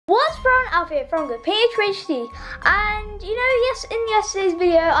Alfie from the PHD, and you know, yes, in yesterday's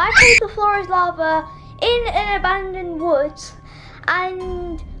video I played the floor is lava in an abandoned woods,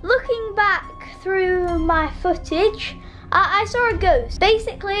 and looking back through my footage, I saw a ghost.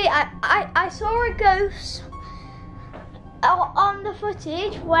 Basically, I saw a ghost on the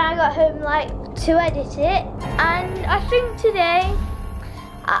footage when I got home, like, to edit it, and I think today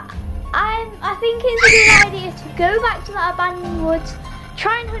I think it's a good idea to go back to that abandoned woods,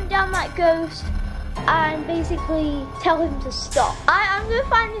 try and hunt down that ghost, and basically tell him to stop. I'm gonna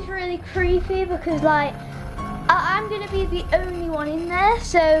find this really creepy because, like, I'm gonna be the only one in there,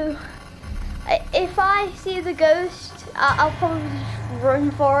 so if I see the ghost, I'll probably just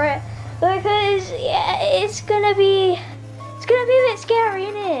run for it, because yeah, it's gonna be a bit scary,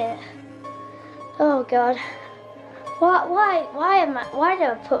 isn't it? Oh God. Why did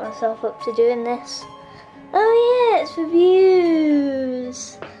I put myself up to doing this? Oh yeah, it's for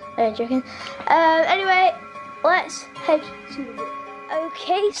views. No, joking. Anyway, let's head to the wood.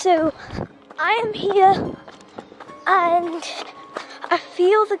 Okay, so I am here, and I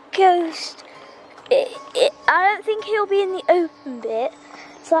feel the ghost. I don't think he'll be in the open bit.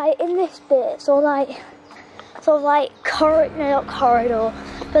 It's like in this bit, sort of like corridor, no, not corridor,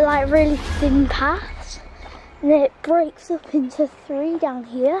 but like really thin paths. And then it breaks up into 3 down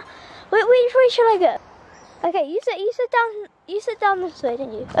here. Which way should I go? Okay, you said down this way,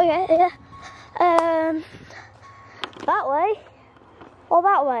 didn't you? Okay, yeah. That way or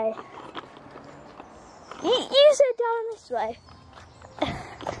that way? You said down this way.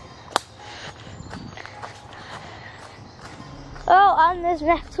 Oh, and there's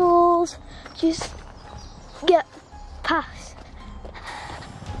nettles. Just get past.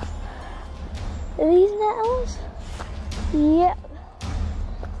 Are these nettles? Yep.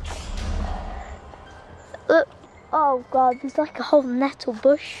 Look. Oh God, there's like a whole nettle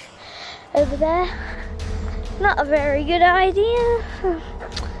bush over there. Not a very good idea.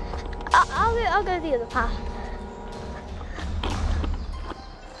 I'll go the other path.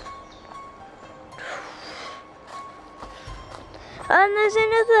 And there's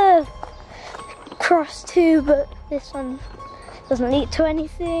another cross too, but this one doesn't lead to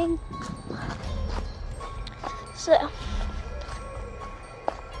anything. So,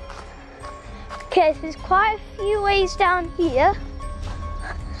 okay, so there's quite a few ways down here.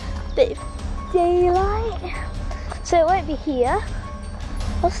 Bit of daylight. So it won't be here.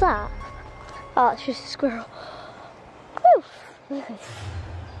 What's that? Oh, it's just a squirrel. Woo!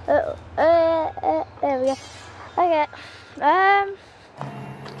 Oh, there we go. Okay.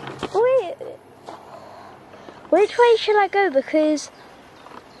 Wait. Which way should I go? Because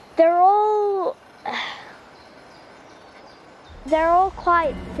they're all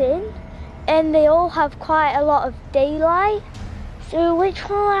quite thin, and they all have quite a lot of daylight. So which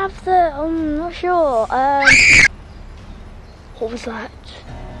one will have the? I'm not sure. What was that?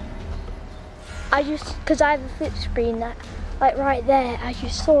 Because I have a flip screen that, like right there, I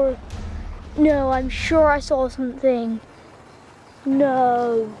just saw. No, I'm sure I saw something.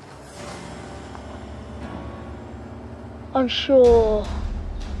 No. I'm sure.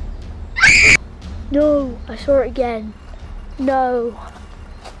 No, I saw it again. No.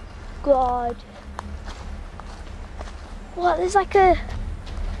 God. What? It's like a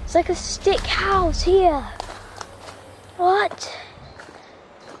stick house here. What?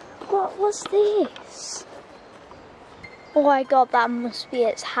 What was this? Oh my God, that must be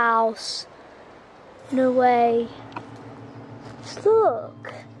its house. No way. Just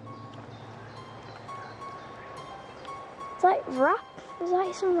look. It's like there's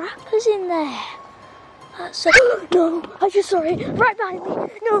like some wrappers in there. That's so. No, I just saw it right behind me.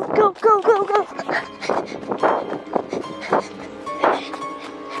 No, go, go, go, go.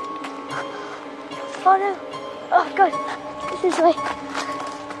 Oh no. Oh God. It's this way.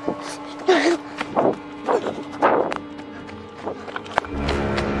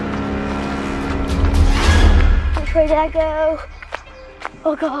 Which way did I go?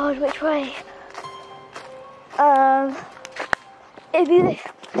 Oh God, which way? It'd be the,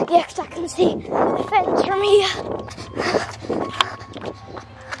 yeah, 'cause I can see the fence from here.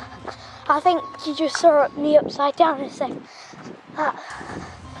 I think you just saw me upside down in a second.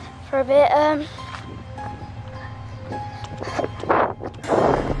 For a bit. I'm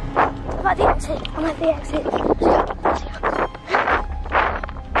at the exit. I'm at the exit. Let's go. Let's go.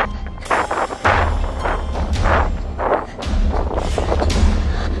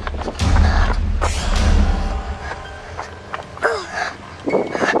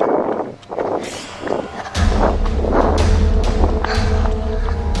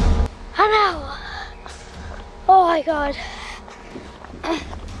 Oh my God.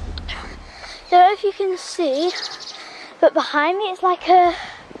 don't know if you can see, but behind me it's like a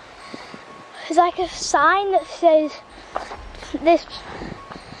sign that says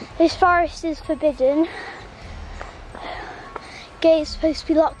this forest is forbidden. Gate's supposed to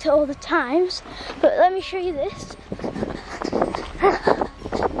be locked at all the times, but let me show you this.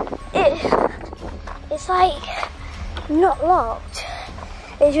 It's like not locked.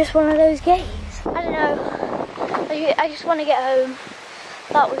 It's just one of those gates. I don't know. I just want to get home.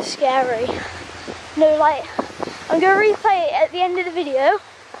 That was scary. No, like, I'm gonna replay it at the end of the video.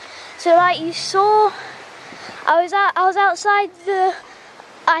 So, like, you saw, I was outside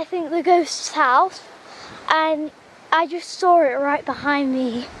I think the ghost's house, and I just saw it right behind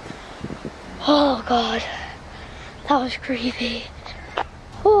me. Oh God, that was creepy.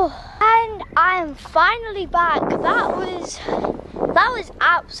 Oh. And I am finally back. That was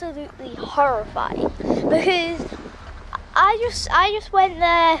absolutely horrifying, because I just went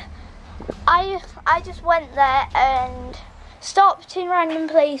there. I just went there and stopped in random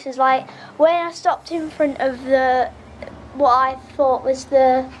places. Like when I stopped in front of what I thought was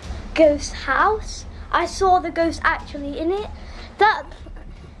the ghost house, I saw the ghost actually in it.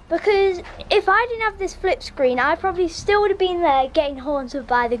 Because if I didn't have this flip screen, I probably still would have been there getting haunted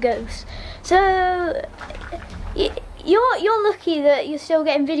by the ghost. So you're lucky that you're still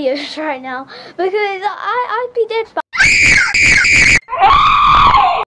getting videos right now, because I'd be dead by